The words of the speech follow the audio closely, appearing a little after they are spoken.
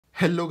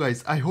Hello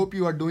guys, I hope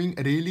you are doing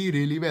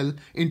really well.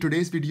 In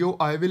today's video,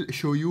 I will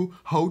show you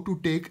how to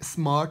take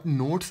smart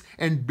notes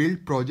and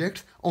build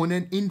projects on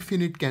an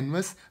infinite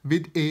canvas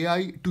with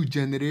AI to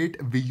generate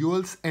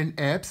visuals and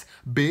apps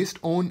based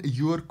on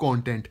your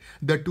content.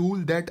 The tool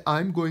that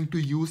I'm going to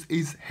use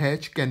is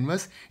Hatch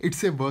Canvas.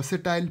 It's a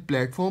versatile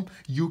platform.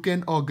 You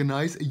can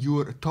organize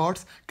your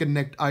thoughts,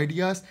 connect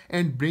ideas,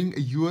 and bring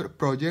your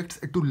projects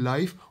to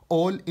life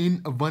all in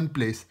one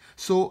place.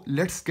 So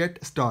let's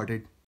get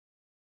started.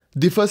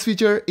 The first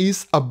feature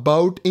is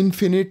about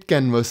infinite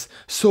canvas,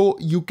 so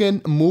you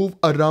can move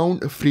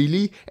around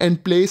freely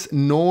and place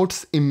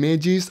notes,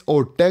 images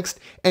or text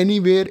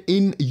anywhere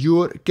in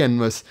your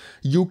canvas.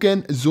 You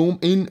can zoom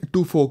in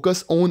to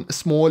focus on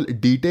small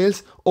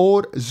details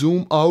or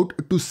zoom out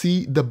to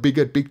see the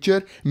bigger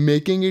picture,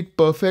 making it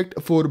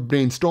perfect for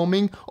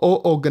brainstorming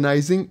or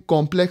organizing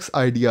complex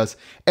ideas.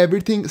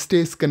 Everything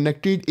stays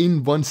connected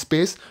in one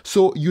space,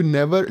 so you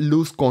never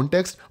lose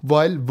context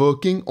while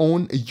working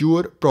on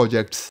your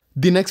projects.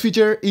 The next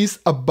feature is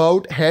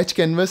about Hatch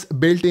Canvas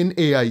built-in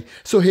AI.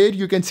 So here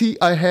you can see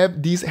I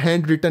have these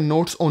handwritten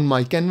notes on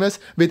my canvas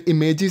with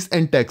images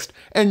and text.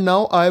 And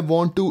now I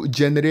want to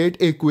generate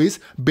a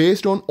quiz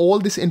based on all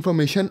this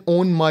information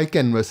on my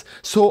canvas.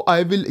 So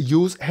I will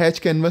use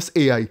Hatch Canvas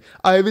AI.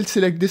 I will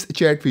select this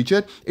chat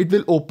feature. It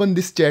will open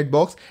this chat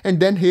box and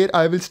then here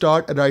I will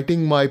start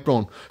writing my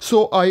prompt.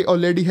 So I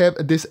already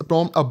have this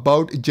prompt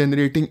about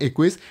generating a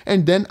quiz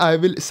and then I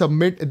will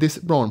submit this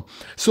prompt.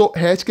 So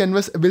Hatch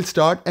Canvas will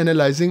start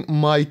analyzing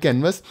my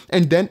canvas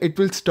and then it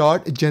will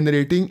start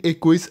generating a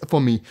quiz for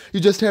me.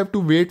 You just have to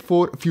wait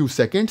for a few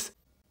seconds.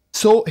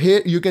 So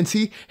here you can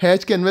see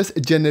Hatch Canvas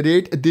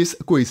generate this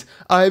quiz.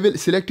 I will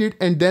select it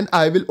and then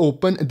I will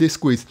open this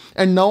quiz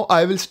and now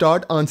I will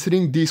start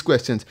answering these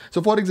questions.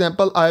 So for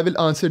example, I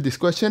will answer this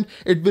question.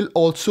 It will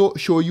also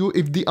show you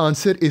if the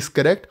answer is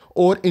correct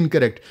or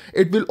incorrect.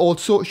 It will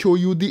also show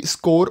you the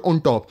score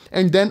on top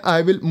and then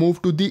I will move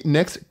to the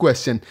next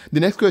question. The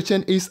next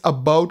question is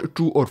about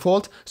true or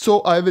false.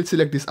 So I will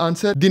select this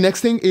answer. The next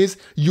thing is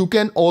you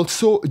can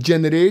also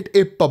generate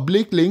a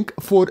public link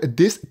for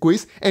this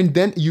quiz and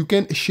then you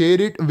can share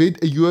it with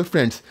your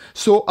friends.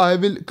 So I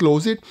will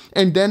close it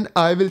and then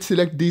I will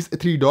select these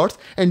three dots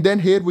and then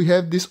here we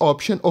have this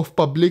option of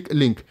public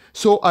link.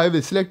 So I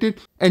will select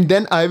it and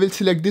then I will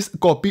select this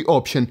copy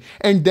option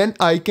and then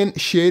I can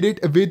share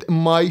it with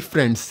my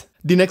friends.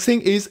 The next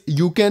thing is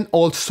you can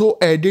also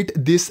edit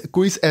this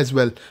quiz as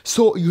well.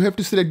 So you have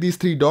to select these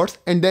three dots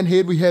and then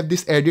here we have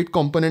this edit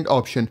component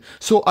option.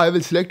 So I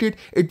will select it.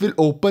 It will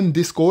open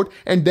this code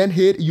and then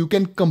here you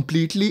can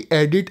completely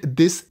edit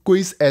this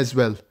quiz as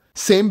well.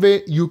 Same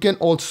way you can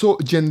also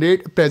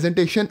generate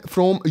presentation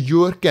from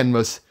your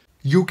canvas.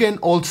 You can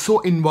also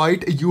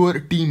invite your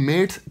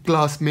teammates,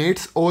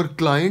 classmates or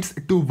clients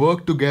to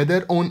work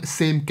together on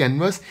same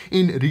canvas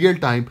in real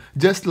time,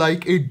 just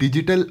like a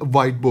digital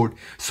whiteboard.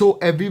 So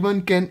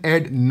everyone can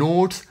add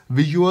notes,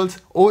 visuals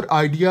or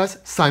ideas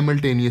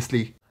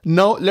simultaneously.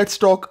 Now let's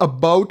talk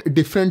about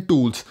different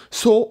tools.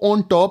 So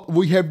on top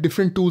we have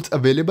different tools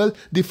available.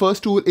 The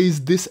first tool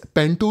is this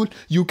pen tool.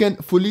 You can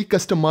fully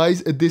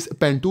customize this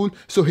pen tool.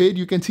 So here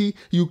you can see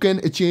you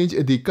can change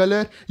the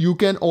color. You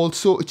can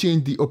also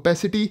change the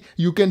opacity.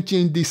 You can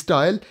change the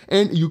style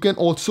and you can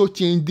also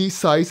change the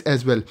size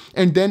as well.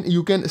 And then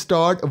you can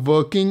start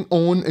working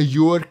on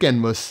your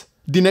canvas.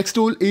 The next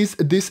tool is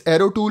this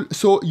arrow tool,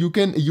 so you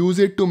can use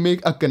it to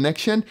make a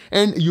connection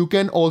and you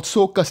can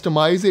also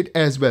customize it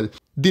as well.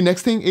 The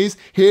next thing is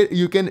here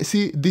you can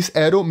see this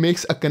arrow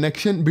makes a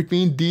connection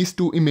between these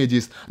two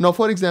images. Now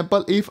for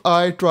example, if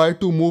I try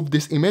to move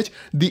this image,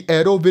 the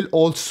arrow will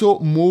also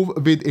move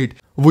with it.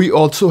 We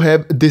also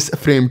have this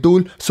frame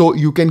tool, so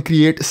you can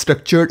create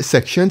structured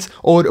sections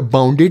or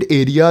bounded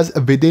areas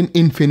within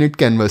infinite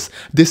canvas.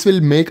 This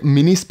will make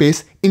mini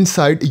space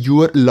inside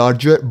your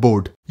larger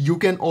board. You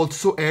can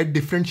also add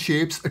different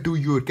shapes to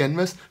your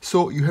canvas.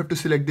 So you have to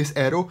select this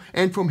arrow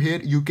and from here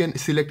you can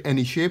select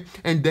any shape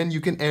and then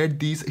you can add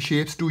these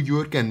shapes to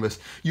your canvas.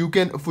 You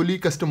can fully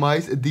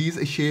customize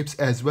these shapes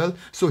as well.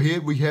 So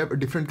here we have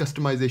different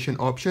customization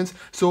options.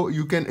 So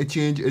you can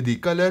change the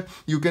color.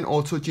 You can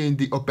also change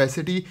the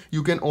opacity.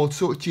 You can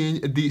also change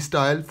the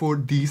style for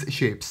these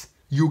shapes.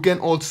 You can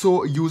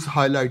also use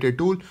highlighter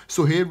tool.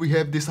 So here we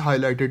have this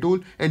highlighter tool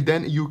and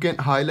then you can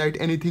highlight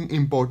anything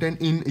important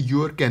in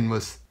your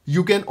canvas.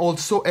 You can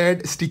also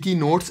add sticky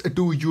notes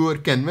to your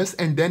canvas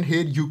and then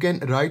here you can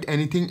write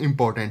anything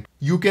important.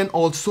 You can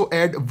also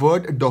add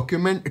Word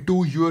document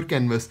to your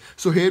canvas.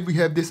 So here we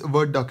have this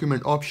Word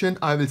document option.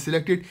 I will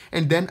select it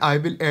and then I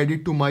will add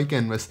it to my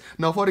canvas.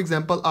 Now for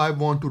example, I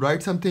want to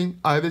write something.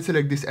 I will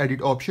select this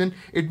edit option.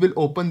 It will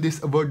open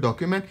this Word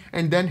document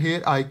and then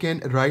here I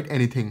can write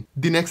anything.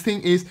 The next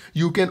thing is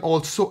you can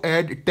also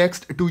add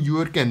text to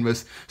your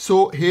canvas.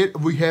 So here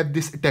we have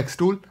this text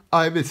tool.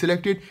 I will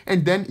select it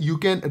and then you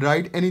can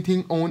write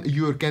anything on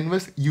your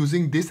canvas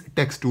using this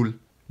text tool.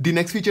 The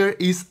next feature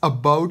is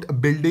about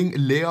building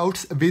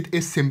layouts with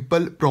a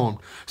simple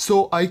prompt.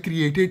 So I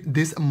created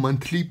this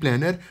monthly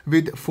planner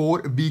with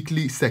 4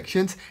 weekly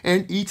sections,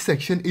 and each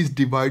section is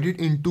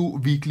divided into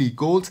weekly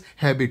goals,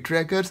 habit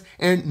trackers,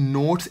 and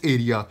notes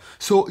area.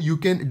 So you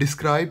can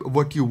describe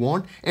what you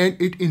want and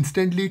it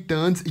instantly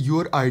turns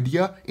your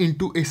idea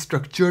into a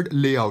structured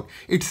layout.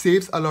 It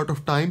saves a lot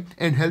of time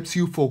and helps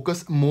you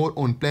focus more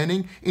on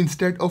planning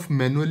instead of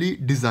manually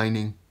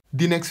designing.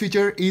 The next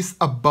feature is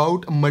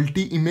about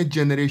multi-image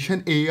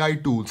generation AI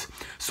tools.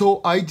 So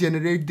I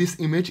generate this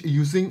image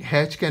using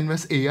Hatch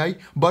Canvas AI,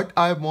 but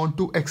I want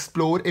to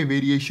explore a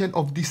variation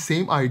of the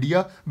same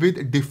idea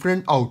with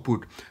different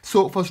output.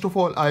 So first of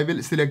all, I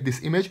will select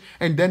this image,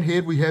 and then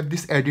here we have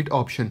this edit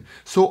option.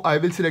 So I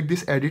will select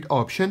this edit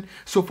option.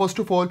 So first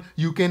of all,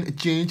 you can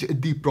change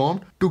the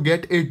prompt to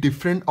get a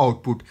different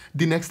output.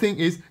 The next thing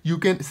is you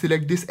can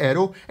select this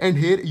arrow, and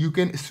here you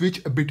can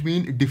switch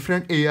between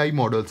different AI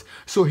models.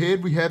 So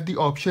here we have the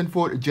option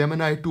for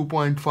Gemini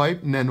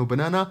 2.5 Nano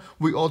Banana.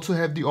 We also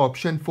have the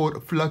option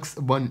for Flux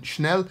 1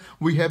 Schnell.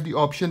 We have the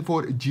option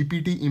for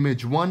GPT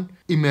Image 1,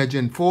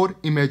 Imagen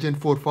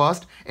 4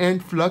 Fast,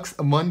 and Flux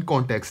 1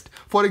 Context.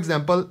 For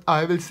example,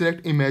 I will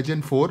select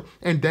Imagen 4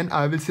 and then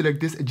I will select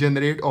this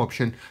generate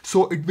option.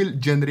 So it will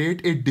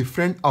generate a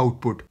different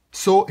output.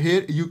 So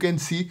here you can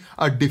see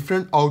a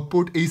different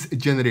output is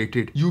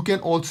generated. You can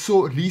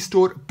also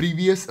restore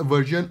previous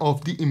version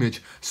of the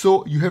image.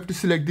 So you have to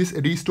select this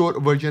restore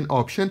version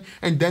option,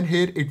 and then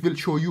here it will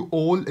show you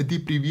all the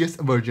previous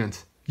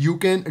versions. You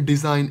can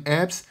design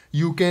apps,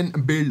 you can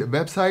build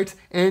websites,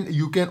 and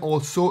you can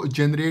also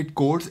generate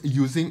codes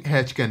using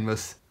Hatch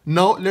Canvas.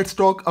 Now let's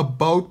talk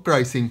about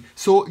pricing.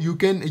 So you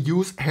can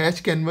use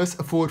Hatch Canvas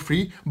for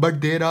free,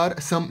 but there are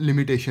some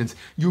limitations.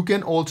 You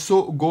can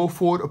also go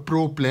for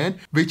Pro plan,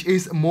 which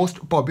is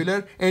most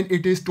popular, and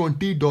it is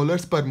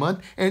 $20 per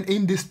month, and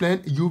in this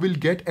plan you will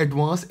get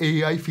advanced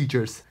AI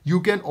features. You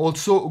can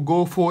also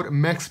go for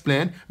Max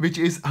plan, which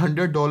is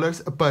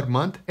 $100 per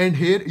month, and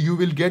here you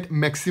will get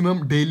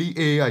maximum daily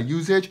AI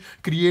usage,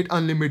 create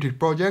unlimited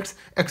projects,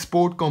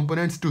 export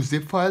components to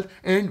zip files,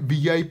 and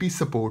VIP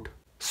support.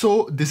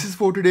 So this is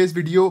for today's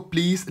video.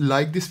 Please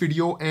like this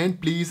video and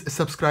please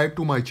subscribe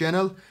to my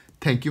channel.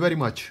 Thank you very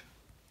much.